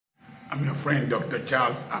I'm your friend, Dr.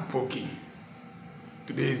 Charles Apoki.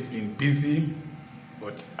 Today has been busy,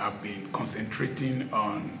 but I've been concentrating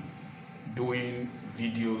on doing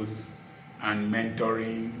videos and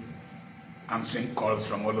mentoring, answering calls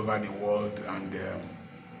from all over the world, and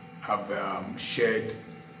have shared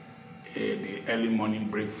the early morning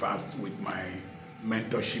breakfast with my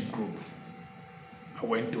mentorship group. I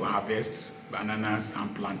went to harvest bananas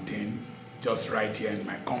and plantain just right here in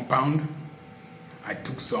my compound. I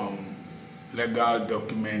took some legal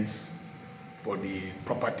documents for the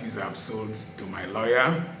properties I've sold to my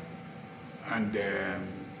lawyer, and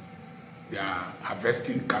they are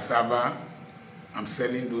harvesting cassava. I'm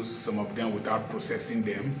selling some of them without processing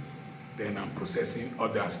them. Then I'm processing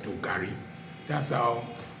others to garri. That's how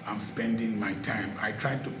I'm spending my time. I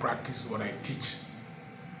try to practice what I teach.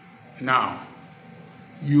 Now,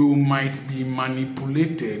 you might be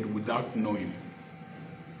manipulated without knowing.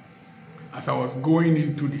 As I was going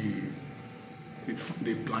into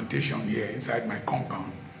the plantation here inside my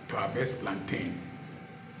compound to harvest plantain,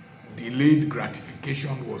 delayed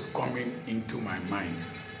gratification was coming into my mind.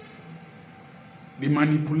 The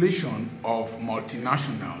manipulation of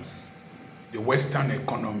multinationals, the Western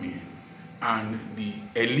economy, and the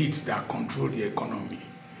elites that control the economy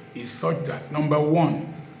is such that, number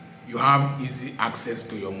one, you have easy access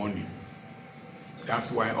to your money.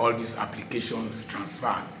 That's why all these applications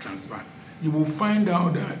transfer. You will find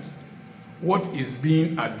out that what is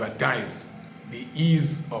being advertised, the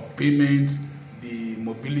ease of payment, the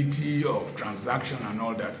mobility of transaction and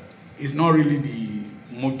all that, is not really the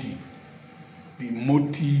motive. The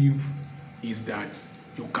motive is that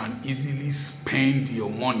you can easily spend your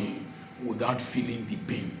money without feeling the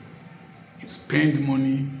pain. You spend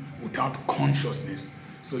money without consciousness,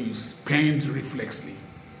 so you spend reflexly.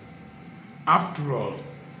 After all,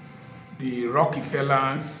 the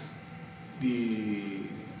Rockefellers, the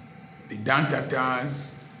Dan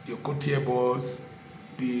Tatas, the Okotiebos,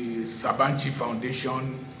 the Sabanchi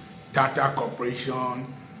Foundation, Tata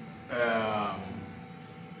Corporation,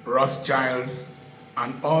 Rothschilds,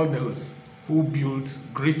 and all those who built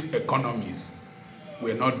great economies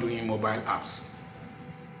were not doing mobile apps.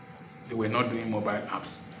 They were not doing mobile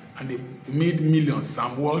apps. And they made millions.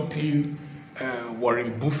 Sam Walton,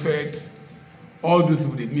 Warren Buffett, all those,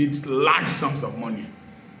 they made large sums of money.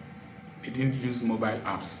 They didn't use mobile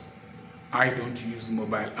apps. I don't use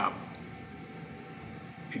mobile app.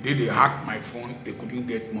 The day they hacked my phone, they couldn't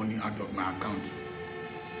get money out of my account.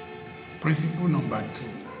 Principle number 2,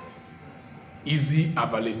 easy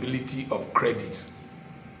availability of credit.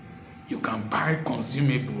 You can buy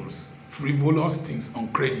consumables, frivolous things on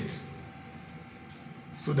credit,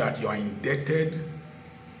 so that you are indebted.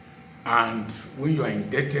 And when you are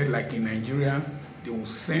indebted, like in Nigeria, they will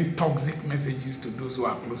send toxic messages to those who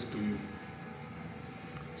are close to you.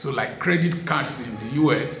 So like credit cards in the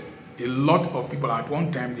US, a lot of people, at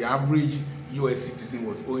one time, the average US citizen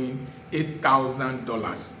was owing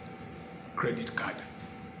 $8,000 credit card.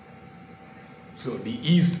 So the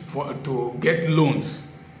ease to get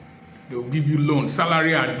loans, they will give you loans,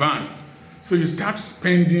 salary advance. So you start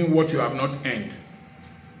spending what you have not earned.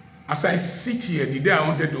 As I sit here, the day I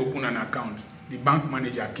wanted to open an account, the bank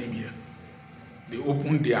manager came here. They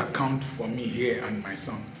opened the account for me here and my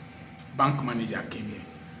son. Bank manager came here.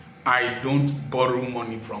 I don't borrow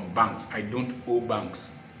money from banks. I don't owe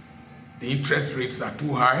banks. The interest rates are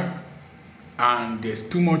too high, and there's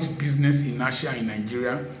too much business inertia in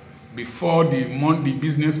Nigeria. Before the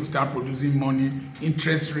business will start producing money,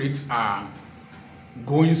 interest rates are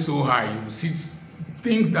going so high. You will see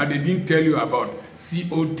things that they didn't tell you about,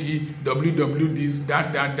 COT, WW this,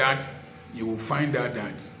 that. You will find out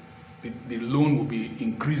that the loan will be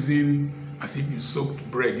increasing as if you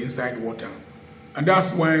soaked bread inside water. And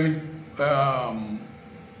that's why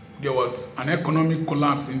there was an economic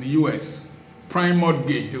collapse in the US. Prime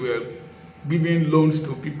mortgage, they were giving loans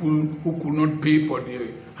to people who could not pay for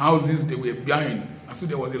the houses they were buying. And so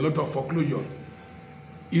there was a lot of foreclosure.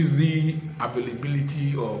 Easy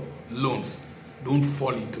availability of loans. Don't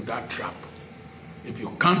fall into that trap. If you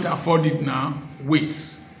can't afford it now,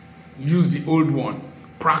 wait. Use the old one.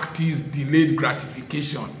 Practice delayed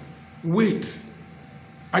gratification. Wait.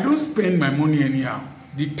 I don't spend my money anyhow.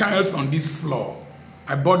 The tiles on this floor,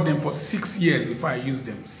 I bought them for 6 years before I used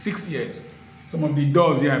them. 6 years. Some of the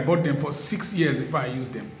doors here, I bought them for 6 years before I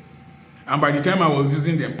used them. And by the time I was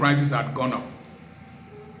using them, prices had gone up.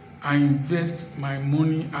 I invest my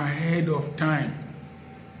money ahead of time.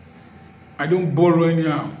 I don't borrow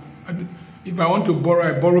anyhow. If I want to borrow,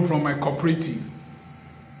 I borrow from my cooperative.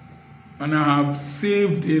 And I have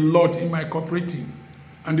saved a lot in my cooperative.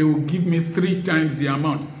 And they will give me 3 times the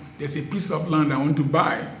amount. There's a piece of land I want to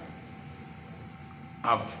buy.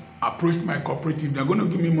 I've approached my cooperative. They're going to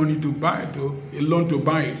give me money to buy it, or a loan to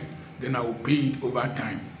buy it. Then I will pay it over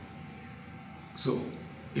time. So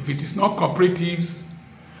if it is not cooperatives,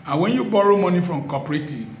 and when you borrow money from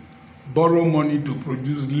cooperative, borrow money to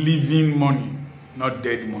produce living money, not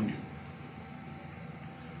dead money.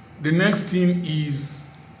 The next thing is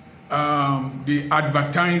they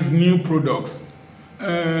advertise new products.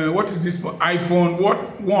 What is this for? iPhone,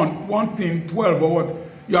 one thing, 12 or what?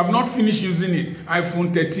 You have not finished using it.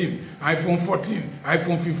 iPhone 13, iPhone 14,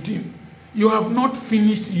 iPhone 15. You have not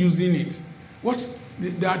finished using it. What's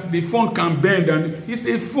that? The phone can bend, and it's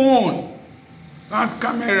a phone. That's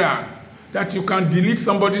camera that you can delete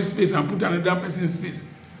somebody's face and put another person's face.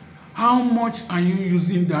 How much are you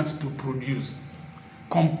using that to produce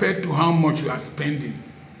compared to how much you are spending?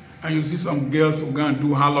 And you see some girls who go and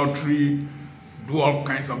do harlotry, do all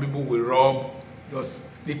kinds. Some people will rob. Just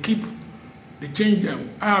they change them.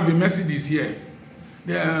 I have a Mercedes here.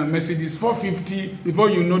 The Mercedes 450. Before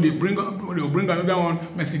you know, they'll bring another one.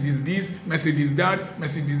 Mercedes this, Mercedes that,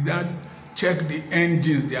 Mercedes that. Check the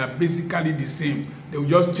engines. They are basically the same. They will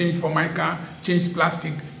just change formica, change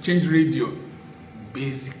plastic, change radio.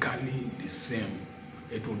 Basically the same.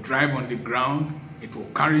 It will drive on the ground. It will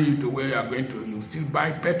carry you to where you are going to. You still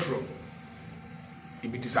buy petrol.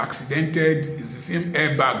 If it is accidented, it's the same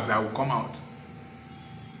airbags that will come out.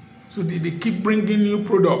 So they keep bringing new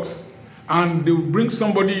products. And they will bring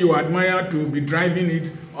somebody you admire to be driving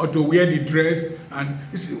it or to wear the dress. And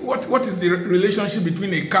you see, what is the relationship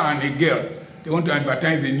between a car and a girl? They want to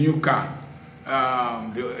advertise a new car,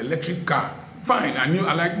 the electric car. Fine, I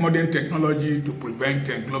like modern technology to prevent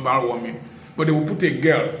global warming. But they will put a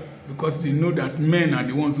girl because they know that men are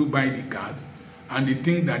the ones who buy the cars. And they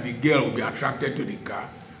think that the girl will be attracted to the car.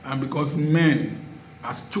 And because men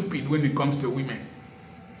are stupid when it comes to women,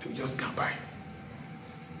 they just can't buy.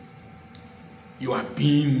 You are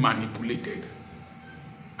being manipulated.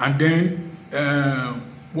 And then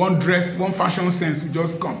one fashion sense will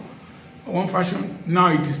just come. One fashion,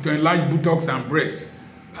 now it is to enlarge buttocks and breasts.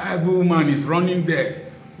 Every woman is running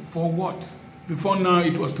there. For what? Before now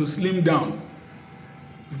it was to slim down.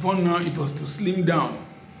 Before now it was to slim down.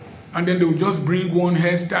 And then they will just bring one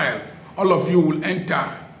hairstyle. All of you will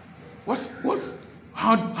enter.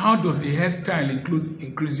 How does the hairstyle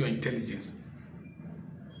increase your intelligence?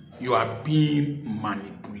 You are being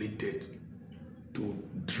manipulated to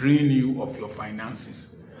drain you of your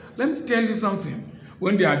finances. Let me tell you something.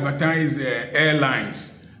 When they advertise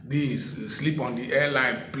airlines, these sleep on the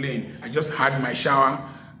airline plane. I just had my shower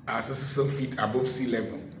so feet above sea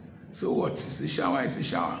level. So what? It's a shower, it's a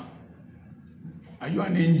shower. Are you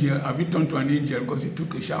an angel? Have you turned to an angel because you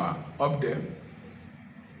took a shower up there?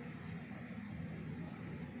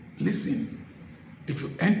 Listen, if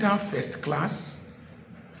you enter first class,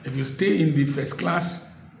 if you stay in the first class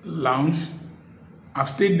lounge, I've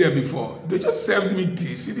stayed there before. They just served me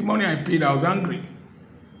tea. See the money I paid, I was angry.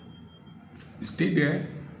 You stay there,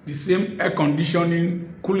 the same air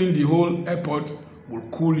conditioning, cooling the whole airport will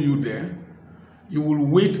cool you there. You will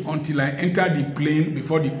wait until I enter the plane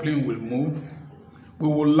before the plane will move. We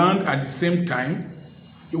will land at the same time.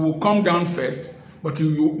 You will come down first, but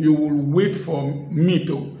you will wait for me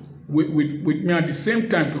to with me at the same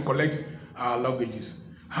time to collect our luggages.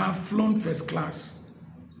 I have flown first class.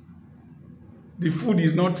 The food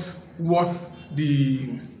is not worth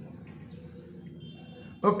the...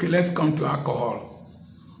 Okay, let's come to alcohol.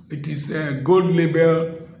 It is a gold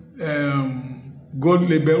label,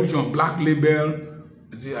 which one? Black label.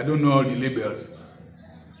 See, I don't know all the labels.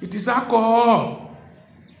 It is alcohol.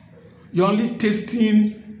 You're only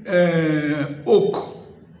tasting oak,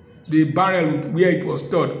 the barrel where it was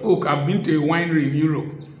stored. Oak. I've been to a winery in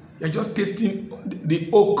Europe. You're just tasting the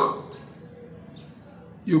oak.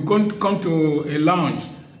 You come to a lounge,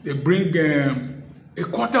 they bring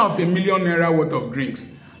 $250,000 worth of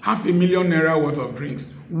drinks, $500,000 worth of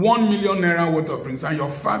drinks, $1 million worth of drinks, and your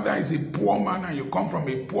father is a poor man and you come from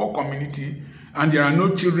a poor community and there are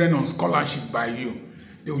no children on scholarship by you.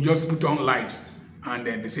 They will just put on lights and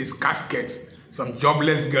then they say casket. Some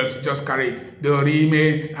jobless girls will just carry it.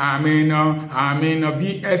 Dorime, Ameno, Ameno,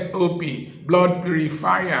 VSOP, blood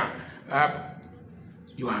purifier.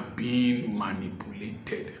 You are being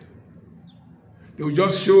manipulated. They will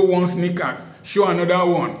just show one sneakers, show another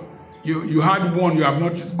one. You had one you have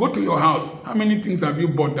not used. Go to your house. How many things have you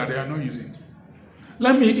bought that they are not using?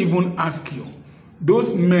 Let me even ask you,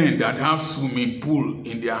 those men that have swimming pool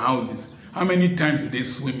in their houses, how many times do they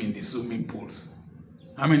swim in the swimming pools?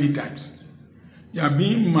 How many times? You are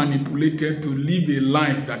being manipulated to live a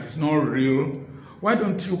life that is not real. Why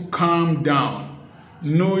don't you calm down?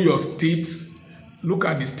 Know your state. Look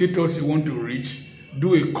at the status you want to reach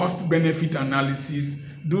do a cost-benefit analysis,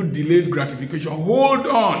 do delayed gratification. Hold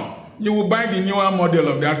on. You will buy the newer model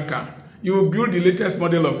of that car. You will build the latest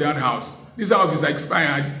model of that house. This house is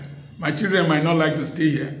expired. My children might not like to stay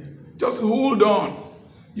here. Just hold on.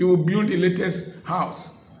 You will build the latest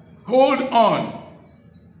house. Hold on.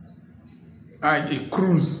 A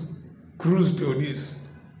cruise to this.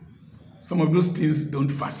 Some of those things don't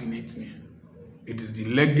fascinate me. It is the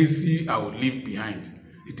legacy I will leave behind.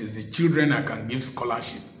 It is the children I can give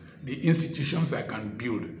scholarship, the institutions I can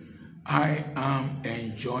build. I am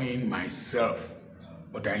enjoying myself,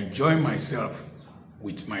 but I enjoy myself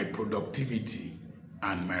with my productivity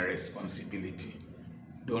and my responsibility.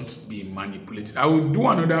 Don't be manipulated. I will do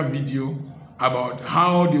another video about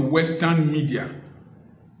how the Western media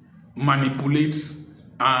manipulates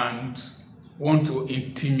and want to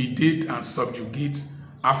intimidate and subjugate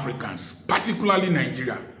Africans, particularly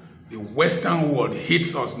Nigeria. The Western world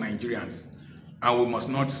hates us Nigerians, and we must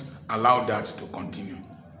not allow that to continue.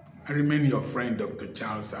 I remain your friend, Dr.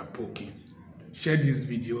 Charles Apoki. Share this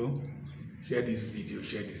video. Share this video.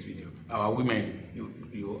 Share this video. Our women,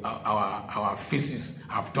 our faces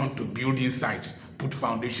have turned to building sites. Put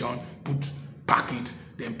foundation, pack it,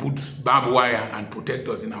 then put barbed wire and protect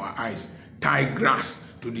us in our eyes. Tie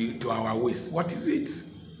grass to our waist. What is it?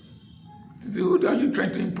 Who are you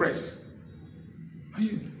trying to impress?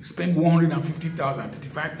 You spend 150,000,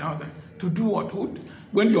 35,000 to do what?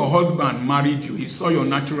 When your husband married you, he saw your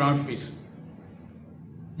natural face.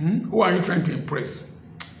 Who are you trying to impress?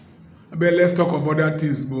 But let's talk of other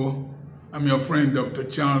things, bro. I'm your friend, Dr.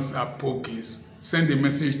 Charles Apokis. Send a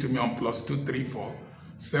message to me on +234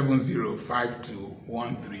 7052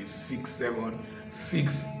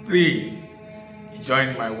 136763.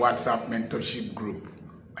 Join my WhatsApp mentorship group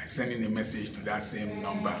by sending a message to that same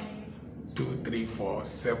number, 234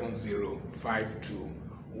 7052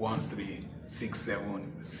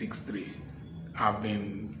 136763. I've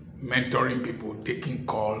been mentoring people, taking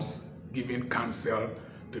calls, giving counsel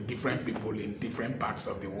to different people in different parts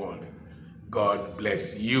of the world. God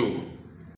bless you.